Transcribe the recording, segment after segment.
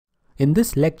In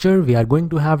this lecture, we are going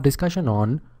to have discussion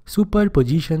on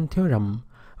superposition theorem.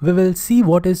 We will see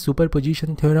what is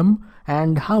superposition theorem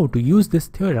and how to use this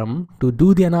theorem to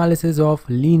do the analysis of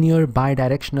linear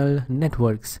bidirectional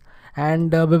networks.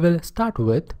 And we will start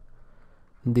with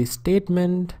the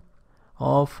statement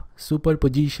of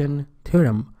superposition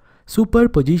theorem.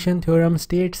 Superposition theorem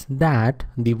states that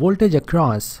the voltage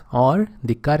across or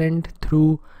the current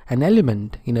through an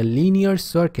element in a linear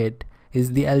circuit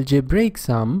is the algebraic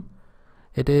sum.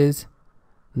 It is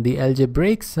the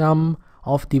algebraic sum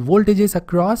of the voltages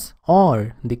across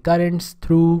or the currents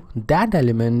through that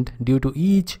element due to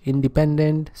each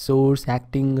independent source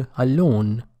acting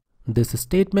alone. This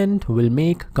statement will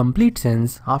make complete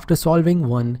sense after solving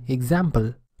one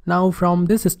example. Now from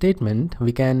this statement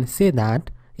we can say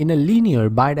that in a linear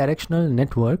bidirectional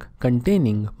network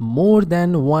containing more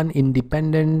than one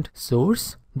independent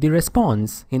source, the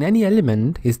response in any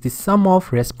element is the sum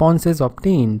of responses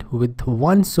obtained with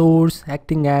one source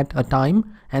acting at a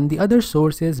time and the other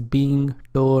sources being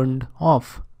turned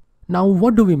off. Now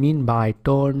what do we mean by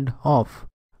turned off?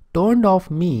 Turned off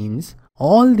means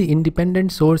all the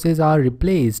independent sources are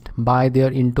replaced by their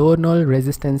internal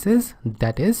resistances.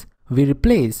 That is, we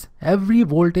replace every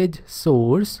voltage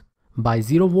source by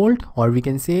 0 volt, or we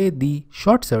can say the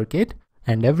short circuit,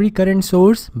 and every current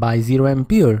source by 0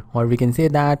 ampere, or we can say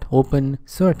that open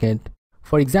circuit.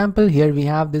 For example, here we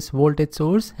have this voltage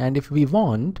source, and if we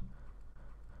want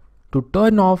to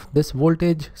turn off this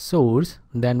voltage source,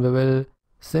 then we will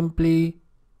simply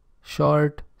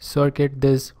short circuit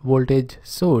this voltage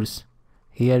source.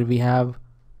 Here we have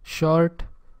short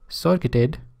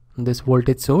circuited this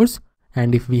voltage source,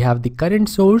 and if we have the current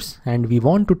source and we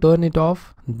want to turn it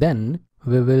off, then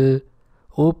we will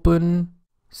open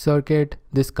circuit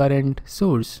this current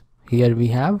source. Here we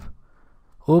have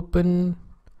open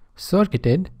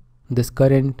circuited this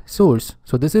current source.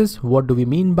 So this is what do we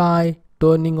mean by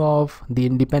turning off the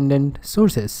independent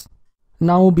sources.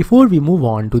 Now before we move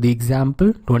on to the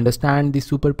example, to understand the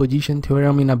superposition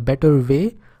theorem in a better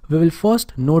way, we will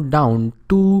first note down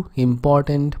two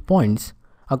important points.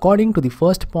 According to the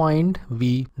first point,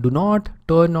 we do not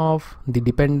turn off the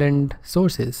dependent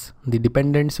sources. The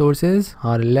dependent sources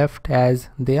are left as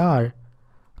they are.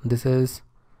 This is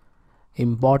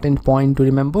important point to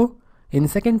remember. In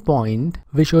second point,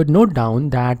 we should note down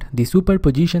that the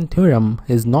superposition theorem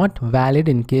is not valid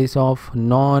in case of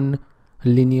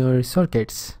non-linear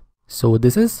circuits. So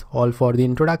this is all for the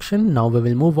introduction. Now we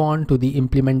will move on to the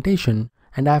implementation.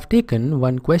 And I have taken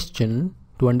one question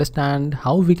to understand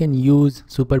how we can use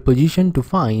superposition to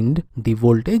find the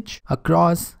voltage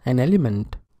across an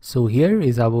element. So here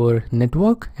is our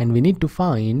network and we need to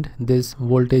find this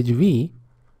voltage V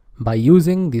by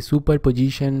using the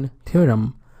superposition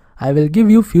theorem. I will give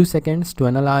you few seconds to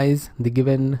analyze the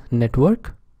given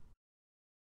network.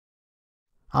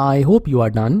 I hope you are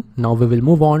done. Now we will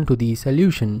move on to the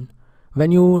solution.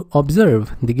 When you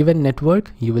observe the given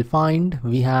network, you will find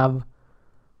we have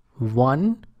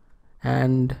 1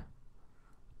 and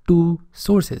 2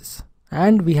 sources,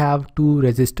 and we have 2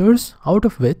 resistors, out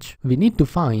of which we need to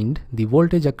find the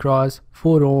voltage across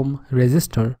 4 ohm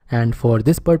resistor, and for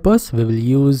this purpose we will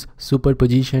use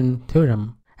superposition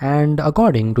theorem. And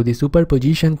according to the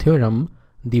superposition theorem,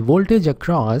 the voltage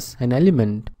across an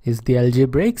element is the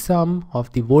algebraic sum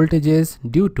of the voltages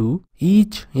due to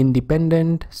each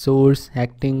independent source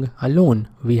acting alone.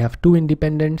 We have 2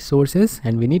 independent sources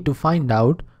and we need to find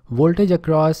out voltage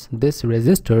across this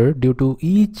resistor due to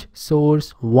each source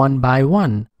one by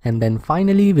one, and then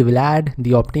finally we will add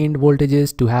the obtained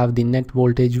voltages to have the net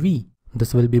voltage V.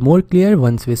 This will be more clear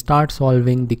once we start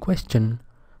solving the question.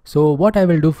 So what I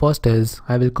will do first is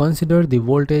I will consider the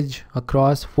voltage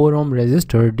across 4 ohm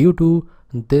resistor due to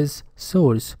this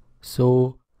source.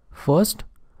 So first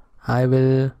I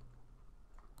will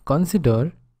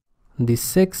consider the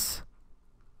 6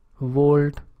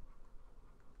 volt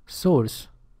source.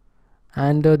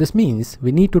 And this means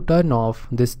we need to turn off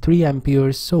this 3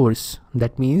 ampere source.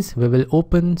 That means we will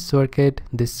open circuit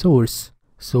this source.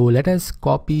 So let us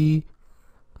copy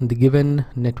the given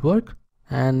network,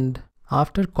 and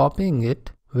after copying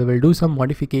it, we will do some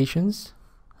modifications.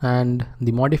 And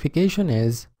the modification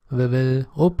is we will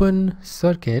open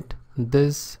circuit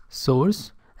this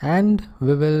source and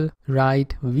we will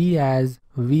write V as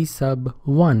V sub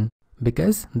 1.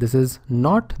 Because this is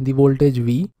not the voltage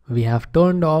V, we have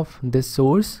turned off this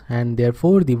source and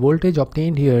therefore the voltage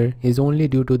obtained here is only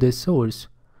due to this source.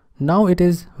 Now it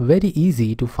is very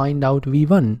easy to find out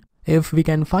V1. If we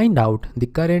can find out the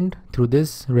current through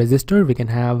this resistor, we can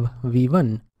have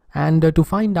V1. And to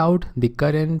find out the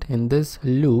current in this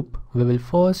loop, we will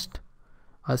first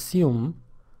assume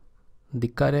the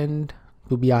current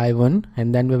to be I1,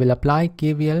 and then we will apply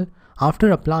KVL.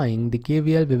 After applying the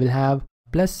KVL, we will have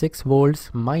plus 6 volts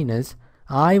minus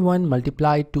I1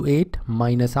 multiplied to 8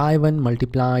 minus I1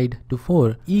 multiplied to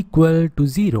 4 equal to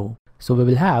 0. So we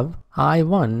will have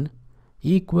I1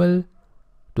 equal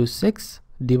to 6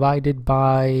 divided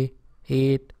by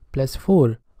 8 plus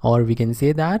 4, or we can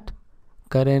say that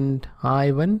current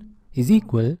I1 is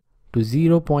equal to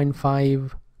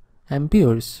 0.5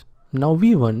 amperes. Now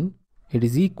V1, it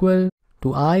is equal to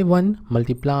I1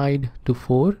 multiplied to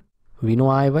 4. We know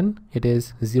I1, it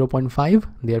is 0.5,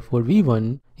 therefore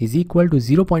V1 is equal to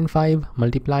 0.5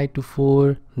 multiplied to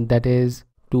 4, that is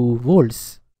 2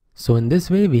 volts. So in this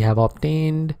way we have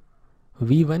obtained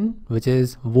V1, which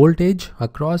is voltage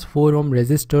across 4 ohm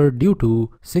resistor due to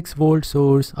 6 volt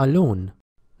source alone.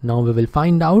 Now we will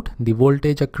find out the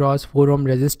voltage across 4 ohm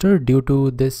resistor due to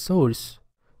this source.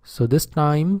 So this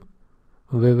time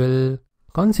we will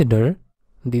consider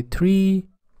the 3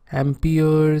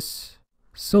 amperes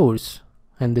source,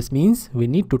 and this means we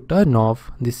need to turn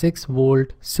off the 6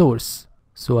 volt source.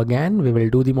 So again we will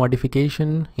do the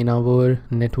modification in our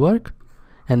network,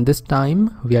 and this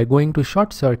time we are going to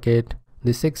short circuit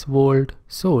the 6 volt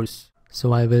source.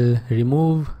 So I will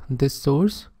remove this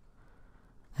source,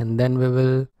 and then we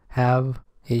will have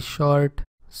a short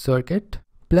circuit,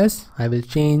 plus I will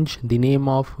change the name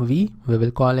of V, we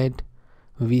will call it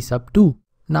V sub 2.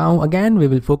 Now again we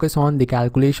will focus on the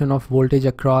calculation of voltage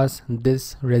across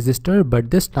this resistor,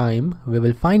 but this time we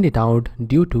will find it out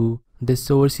due to this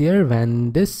source here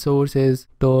when this source is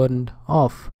turned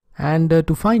off. And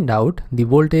to find out the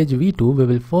voltage V2, we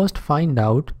will first find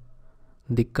out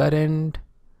the current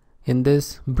in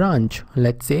this branch.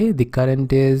 Let's say the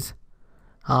current is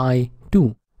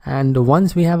I2, and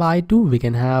once we have I2 we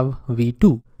can have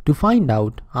V2. To find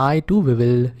out I2 we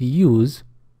will use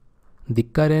the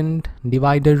current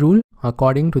divider rule.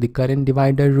 According to the current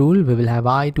divider rule, we will have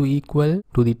I2 equal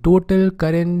to the total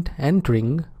current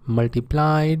entering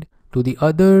multiplied to the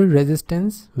other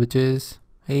resistance, which is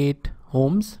 8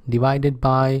 ohms, divided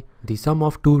by the sum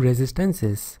of two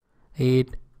resistances,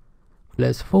 8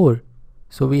 plus 4.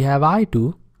 So we have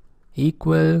I2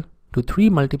 equal to 3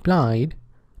 multiplied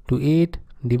to 8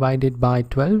 divided by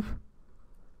 12.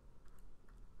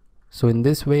 So in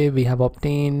this way we have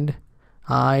obtained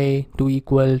I2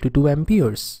 equal to 2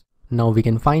 amperes. Now we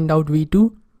can find out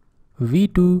V2.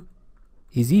 V2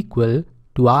 is equal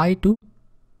to I2,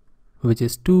 which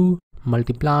is 2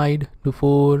 multiplied to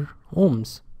 4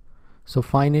 ohms. So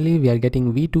finally we are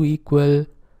getting V2 equal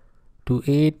to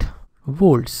 8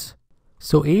 volts.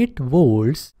 So 8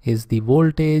 volts is the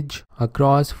voltage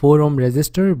across 4 ohm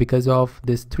resistor because of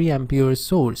this 3 ampere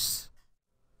source.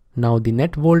 Now the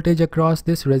net voltage across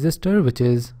this resistor, which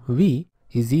is V,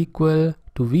 is equal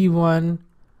to V1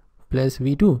 plus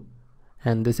V2,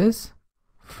 and this is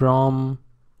from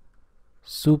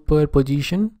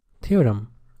superposition theorem.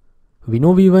 We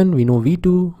know V1, we know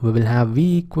V2, we will have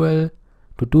V equal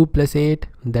to 2 plus 8,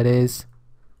 that is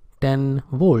 10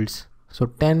 volts. So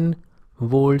 10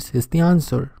 volts is the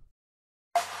answer.